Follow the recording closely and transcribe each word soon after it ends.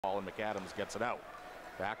And McAdams gets it out.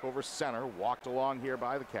 Back over center, walked along here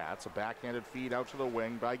by the Cats. A backhanded feed out to the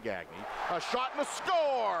wing by Gagne. A shot and a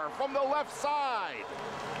score from the left side.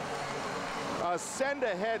 A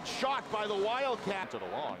send-ahead shot by the Wildcat.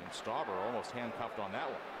 Along, and Stauber almost handcuffed on that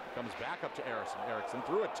one. Comes back up to Erickson. Erickson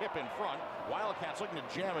threw a tip in front. Wildcats looking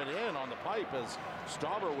to jam it in on the pipe as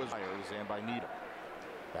Stauber was and by Needham.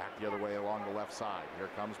 Back the other way along the left side. Here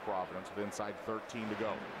comes Providence with inside 13 to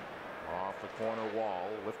go. Off the corner wall,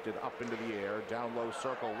 lifted up into the air, down low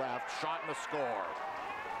circle left, shot and a score.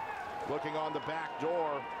 Looking on the back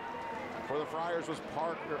door for the Friars was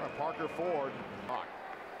Parker Ford.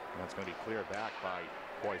 And that's going to be cleared back by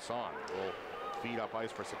Poisson. Will feed up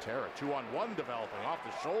ice for Satera. 2-on-1 developing off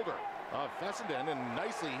the shoulder of Fessenden, and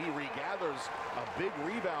nicely he regathers a big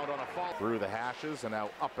rebound on a fall. Through the hashes and now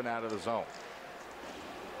up and out of the zone.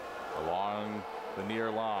 Along the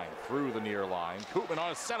near line, through the near line. Koopman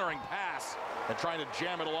on a centering pass and trying to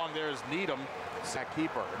jam it along there is Needham. Sack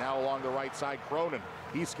keeper. Now along the right side, Cronin.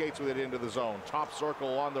 He skates with it into the zone. Top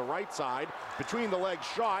circle on the right side. Between the legs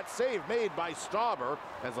shot. Save made by Stauber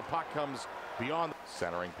as the puck comes beyond.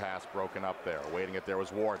 Centering pass broken up there. Waiting it there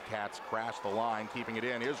was Ward. Cats crash the line, keeping it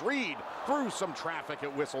in. Here's Reed. Through some traffic,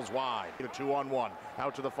 it whistles wide. A 2-on-1.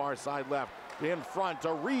 Out to the far side left. In front,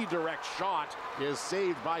 a redirect shot is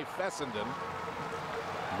saved by Fessenden.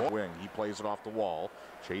 Wing, he plays it off the wall.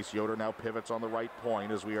 Chase Yoder now pivots on the right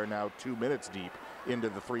point as we are now 2 minutes deep into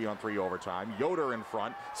the 3-on-3 overtime. Yoder in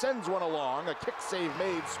front, sends one along, a kick save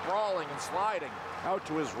made, sprawling and sliding out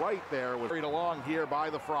to his right there, was carried along here by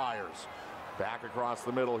the Friars. Back across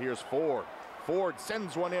the middle, here's Ford. Ford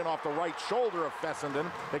sends one in off the right shoulder of Fessenden.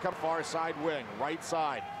 They come far side wing, right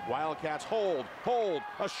side. Wildcats hold,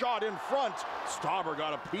 a shot in front. Stauber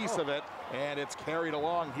got a piece of it, and it's carried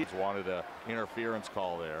along. He's wanted an interference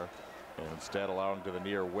call there, and instead allowing to the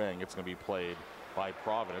near wing. It's going to be played by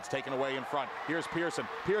Providence. Taken away in front. Here's Pearson.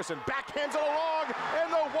 Pearson backhands it along,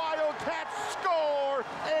 and the Wildcats score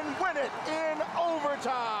and win it in